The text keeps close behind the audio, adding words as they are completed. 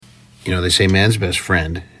They say man's best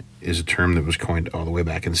friend is a term that was coined all the way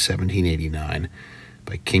back in 1789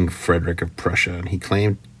 by King Frederick of Prussia, and he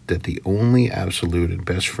claimed that the only absolute and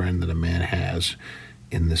best friend that a man has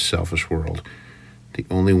in this selfish world, the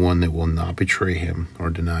only one that will not betray him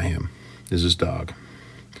or deny him, is his dog.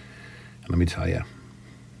 And let me tell you,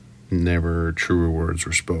 never truer words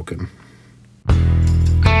were spoken.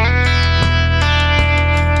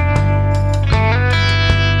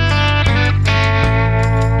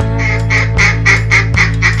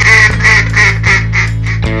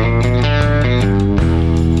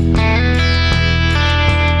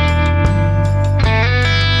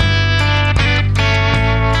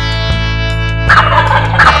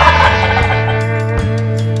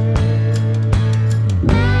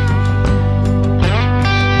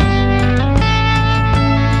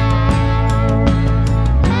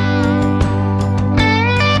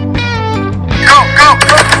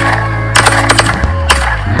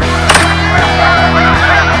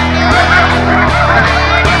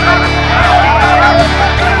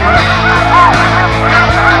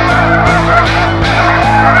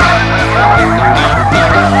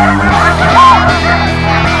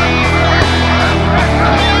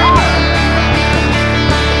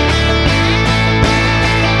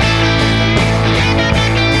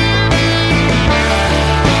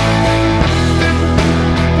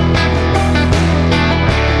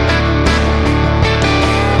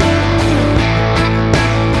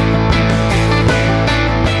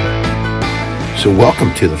 So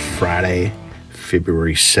welcome to the Friday,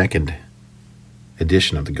 February 2nd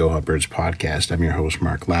edition of the Go Hunt Birds podcast. I'm your host,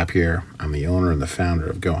 Mark Lapierre. I'm the owner and the founder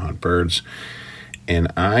of Go Hunt Birds.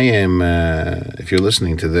 And I am, if you're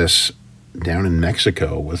listening to this, down in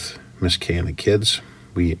Mexico with Miss Kay and the kids.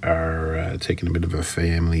 We are taking a bit of a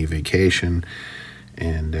family vacation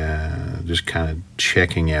and just kind of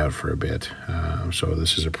checking out for a bit. So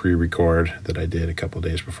this is a pre-record that I did a couple of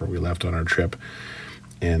days before we left on our trip.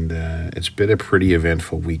 And it's been a pretty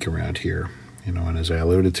eventful week around here, and as I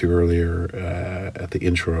alluded to earlier at the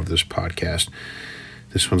intro of this podcast,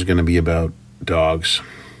 this one's going to be about dogs.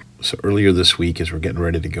 So earlier this week, as we're getting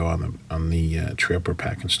ready to go on the trip, we're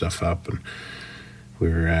packing stuff up, and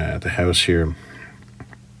we're at the house here.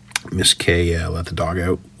 Miss Kay let the dog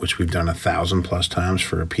out, which we've done 1,000+ times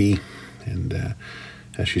for a pee, and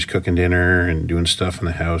as she's cooking dinner and doing stuff in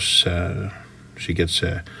the house, she gets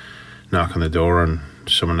a knock on the door, and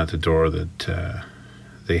someone at the door that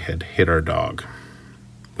they had hit our dog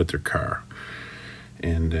with their car.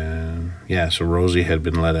 And so Rosie had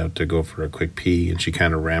been let out to go for a quick pee, and she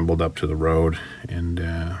kind of rambled up to the road and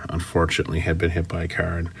unfortunately had been hit by a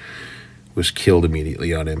car and was killed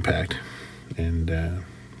immediately on impact. And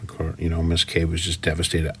of course, Miss Kay was just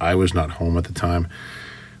devastated. I was not home at the time.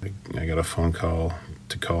 I got a phone call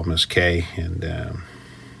to call Miss Kay, and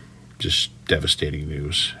just devastating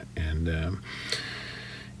news. And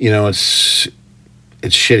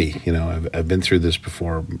it's shitty. I've been through this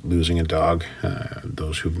before, losing a dog.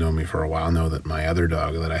 Those who've known me for a while know that my other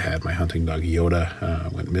dog that I had, my hunting dog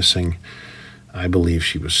Yoda, went missing. I believe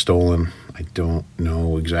she was stolen. I don't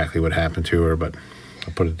know exactly what happened to her, but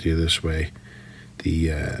I'll put it to you this way: the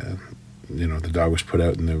dog was put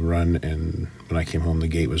out in the run, and when I came home, the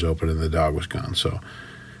gate was open and the dog was gone. So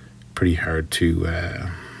pretty hard to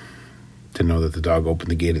know that the dog opened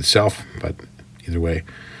the gate itself, but either way,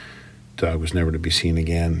 the dog was never to be seen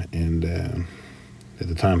again. And at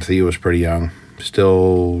the time, Theo was pretty young,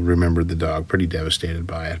 still remembered the dog, pretty devastated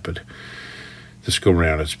by it. But this go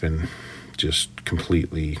around, it's been just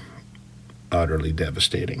completely, utterly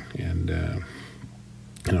devastating. And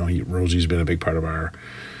Rosie's been a big part of our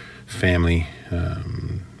family,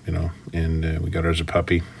 and we got her as a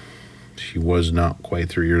puppy. She was not quite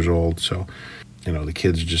 3 years old, so the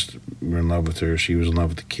kids just were in love with her. She was in love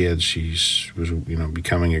with the kids. She was,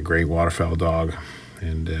 becoming a great waterfowl dog.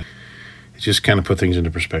 And it just kind of put things into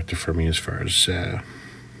perspective for me as far as,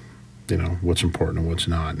 what's important and what's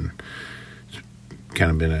not. And it's kind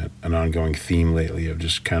of been an ongoing theme lately of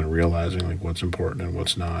just kind of realizing, what's important and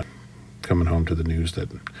what's not. Coming home to the news that,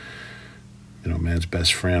 man's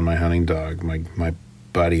best friend, my hunting dog, my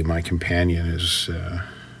buddy, my companion is,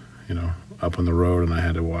 up on the road, and I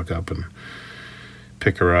had to walk up and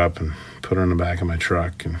pick her up and put her in the back of my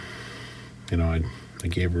truck. And I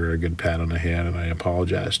gave her a good pat on the head, and I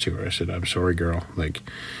apologized to her. I said, "I'm sorry, girl.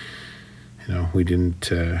 We didn't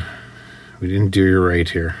do you right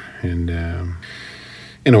here." And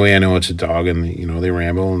in a way, I know it's a dog, and they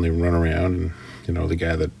ramble and they run around, and the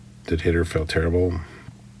guy that hit her felt terrible.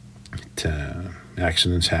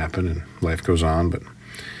 Accidents happen and life goes on, but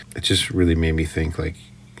it just really made me think, we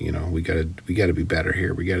gotta be better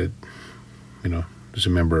here. We gotta is a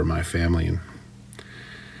member of my family, and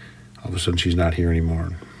all of a sudden she's not here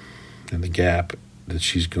anymore. And the gap that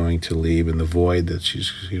she's going to leave and the void that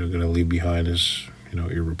she's going to leave behind is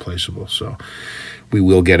irreplaceable. So we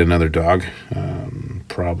will get another dog,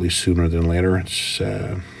 probably sooner than later. It's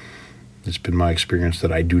been my experience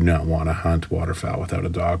that I do not want to hunt waterfowl without a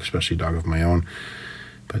dog, especially a dog of my own.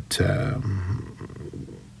 But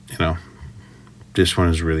this one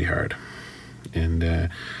is really hard. And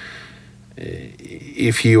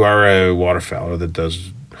if you are a waterfowler that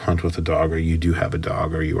does hunt with a dog, or you do have a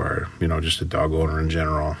dog, or you are just a dog owner in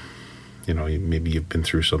general, maybe you've been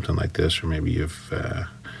through something like this, or maybe you've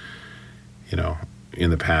in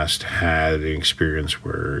the past had an experience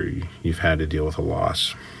where you've had to deal with a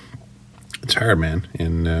loss. It's hard, man.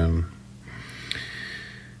 And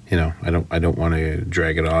I don't want to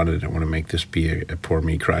drag it on. I don't want to make this be a poor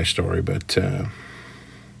me cry story, but it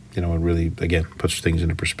really, again, puts things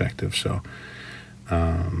into perspective. So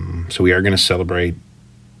we are going to celebrate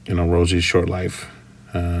Rosie's short life.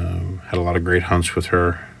 Had a lot of great hunts with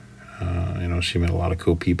her. She met a lot of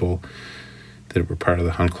cool people that were part of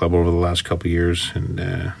the hunt club over the last couple of years,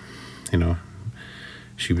 and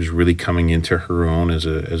she was really coming into her own as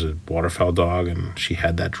a waterfowl dog, and she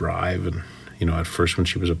had that drive. And at first when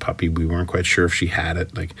she was a puppy, we weren't quite sure if she had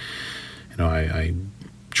it. Like, I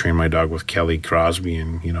trained my dog with Kelly Crosby,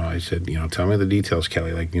 and I said, tell me the details,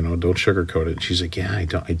 Kelly. Like, don't sugarcoat it. And she's like, yeah, I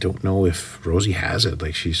don't know if Rosie has it.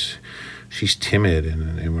 Like, she's timid,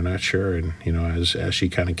 and we're not sure. And as she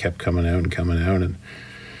kind of kept coming out, and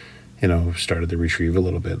started to retrieve a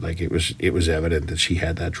little bit, like it was evident that she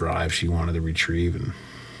had that drive. She wanted to retrieve, and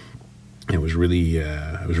it was really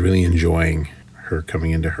I was really enjoying her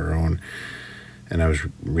coming into her own. And I was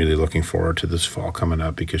really looking forward to this fall coming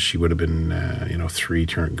up, because she would have been 3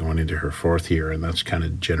 going into her 4th year, and that's kind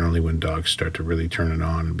of generally when dogs start to really turn it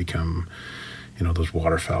on and become those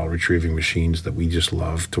waterfowl retrieving machines that we just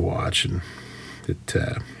love to watch. And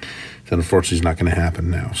that unfortunately is not going to happen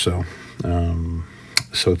now. So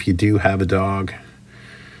if you do have a dog,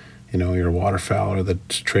 you're a waterfowler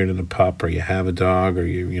that's training a pup, or you have a dog, or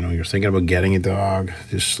you're thinking about getting a dog,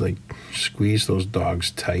 just like squeeze those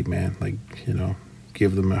dogs tight, man. Like,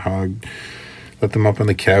 give them a hug, let them up on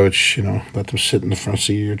the couch, let them sit in the front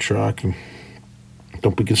seat of your truck, and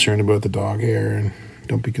don't be concerned about the dog hair, and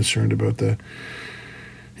don't be concerned about the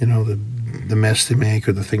mess they make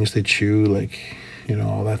or the things they chew. Like,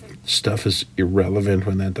 all that stuff is irrelevant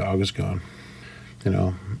when that dog is gone.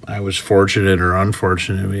 I was fortunate or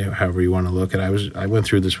unfortunate, however you want to look at it. I went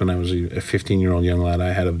through this when I was a 15-year-old young lad.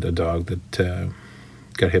 I had a dog that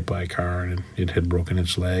got hit by a car, and it had broken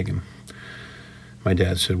its leg. And my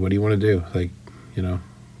dad said, "What do you want to do? Like,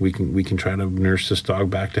 we can try to nurse this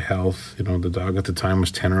dog back to health." The dog at the time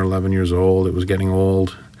was 10 or 11 years old. It was getting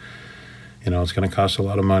old. It's going to cost a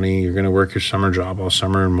lot of money. You're going to work your summer job all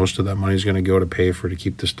summer, and most of that money is going to go to pay to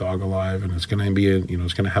keep this dog alive. And it's going to be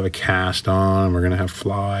it's going to have a cast on, and we're going to have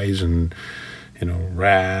flies and,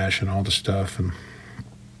 rash and all the stuff. And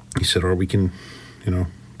he said, or we can,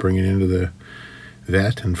 bring it into the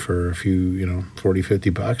vet, and for a few,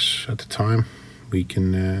 $40-50 at the time, we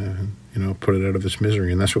can, put it out of its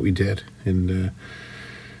misery. And that's what we did. And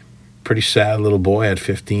pretty sad little boy at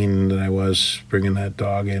 15 that I was, bringing that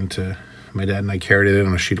dog into. My dad and I carried it in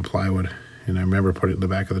on a sheet of plywood, and I remember putting it in the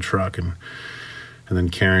back of the truck and then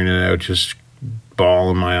carrying it out, just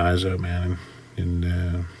bawling my eyes out, man.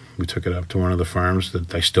 And we took it up to one of the farms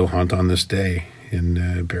that I still hunt on this day,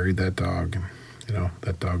 and buried that dog. And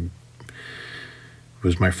that dog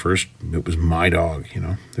was it was my dog.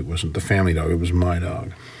 It wasn't the family dog, it was my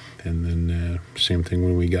dog. And then same thing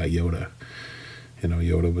when we got Yoda.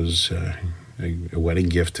 Yoda was a wedding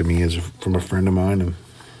gift to me from a friend of mine, and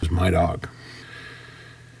was my dog.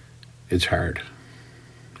 It's hard,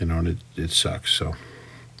 and it sucks. So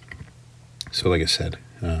like I said,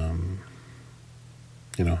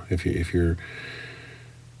 if you're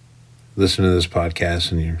listening to this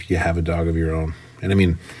podcast and you have a dog of your own, and I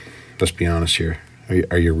mean, let's be honest here,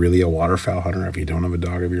 are you really a waterfowl hunter if you don't have a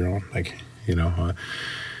dog of your own? Like, the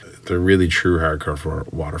really true hardcore for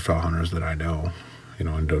waterfowl hunters that I know,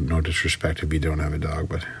 and no disrespect if you don't have a dog,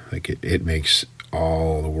 but like it makes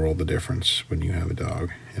all the world the difference when you have a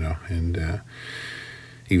dog, and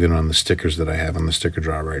even on the stickers that I have on the sticker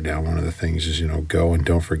drawer right now, one of the things is, go and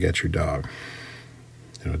don't forget your dog.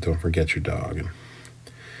 Don't forget your dog. And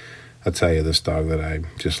I'll tell you, this dog that I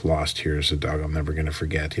just lost here is a dog I'm never going to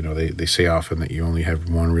forget. They say often that you only have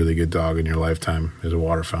one really good dog in your lifetime as a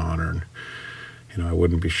waterfowl hunter, and I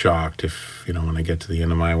wouldn't be shocked if, when I get to the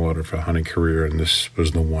end of my waterfowl hunting career and this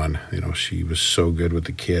was the one. She was so good with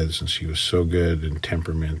the kids, and she was so good in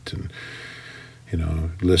temperament, and,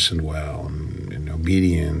 listened well and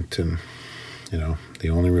obedient. And, the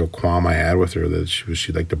only real qualm I had with her that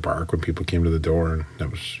she'd like to bark when people came to the door. And that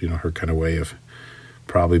was, her kind of way of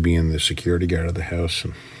probably being the security guard of the house.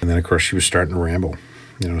 And then, of course, she was starting to ramble.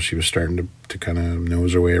 She was starting to kind of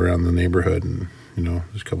nose her way around the neighborhood. And,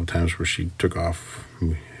 there's a couple of times where she took off.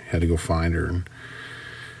 We had to go find her.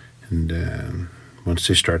 And once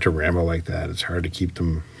they start to ramble like that, it's hard to keep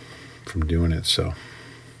them from doing it. So,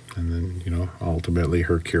 and then, ultimately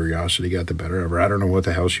her curiosity got the better of her. I don't know what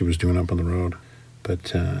the hell she was doing up on the road,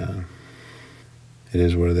 but it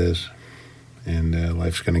is what it is. And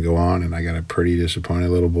life's going to go on, and I got a pretty disappointed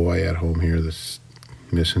little boy at home here that's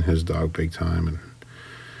missing his dog big time. And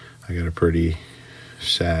I got a pretty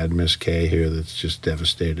sad Miss Kay here that's just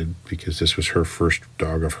devastated because this was her first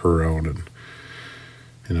dog of her own.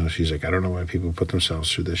 And, she's like, I don't know why people put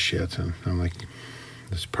themselves through this shit. And I'm like,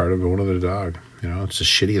 it's part of owning the dog. It's the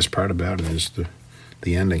shittiest part about it is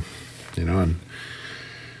the ending, and I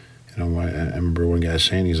remember one guy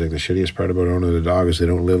saying, he's like, the shittiest part about owning the dog is they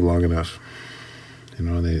don't live long enough.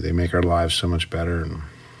 They make our lives so much better. And,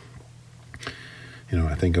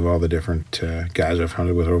 I think of all the different guys I've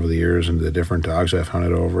hunted with over the years and the different dogs I've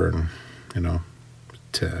hunted over. And,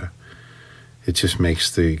 it just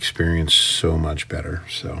makes the experience so much better.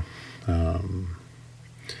 So,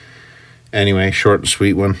 anyway, short and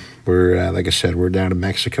sweet one. We're, like I said, we're down to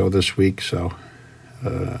Mexico this week. So,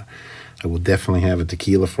 I will definitely have a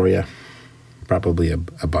tequila for you. Probably a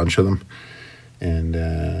bunch of them. And,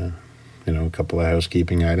 a couple of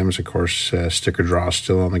housekeeping items. Of course, sticker draw is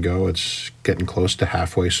still on the go. It's getting close to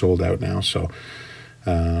halfway sold out now. So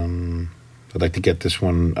I'd like to get this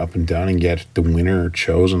one up and done and get the winner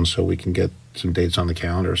chosen so we can get some dates on the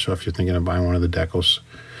calendar. So if you're thinking of buying one of the decals,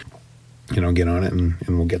 get on it and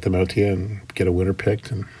we'll get them out to you and get a winner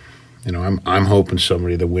picked. And, I'm hoping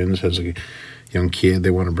somebody that wins has a young kid they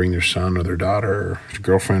want to bring their son or their daughter or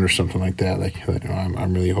girlfriend or something like that.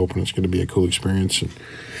 I'm really hoping it's going to be a cool experience, and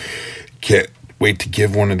can't wait to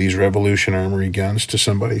give one of these Revolution Armory guns to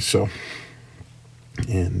somebody. So,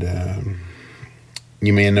 and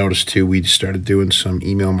you may have noticed too, we started doing some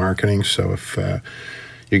email marketing. So if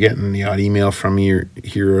you're getting the odd email from me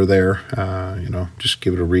here or there, just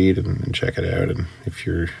give it a read and check it out. And if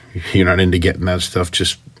you're not into getting that stuff,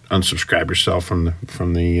 just unsubscribe yourself from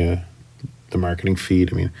the marketing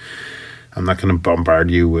feed. I mean, I'm not going to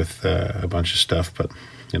bombard you with a bunch of stuff, but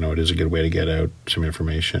it is a good way to get out some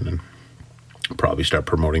information, and probably start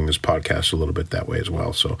promoting this podcast a little bit that way as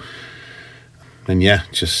well. So, and yeah,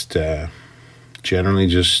 just generally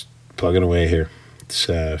just plugging away here. It's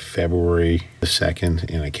February the 2nd,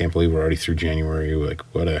 and I can't believe we're already through January. Like,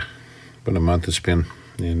 what a month it's been.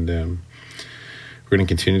 And we're going to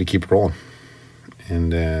continue to keep rolling.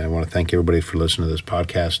 And I want to thank everybody for listening to this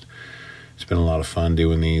podcast. It's been a lot of fun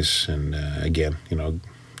doing these. And again,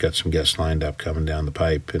 got some guests lined up coming down the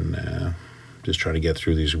pipe, and just trying to get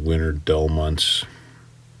through these winter dull months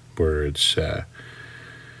where it's,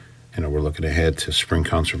 we're looking ahead to spring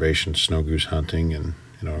conservation, snow goose hunting, and,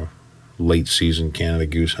 late season Canada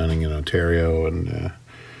goose hunting in Ontario. And, of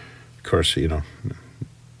course,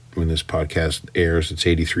 when this podcast airs, it's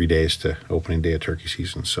 83 days to opening day of turkey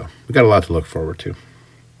season. So we've got a lot to look forward to.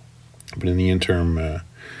 But in the interim,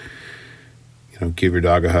 give your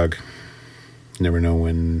dog a hug. You never know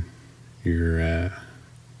when you're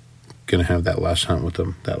going to have that last hunt with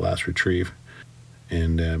them, that last retrieve.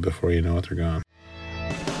 And before you know it, they're gone.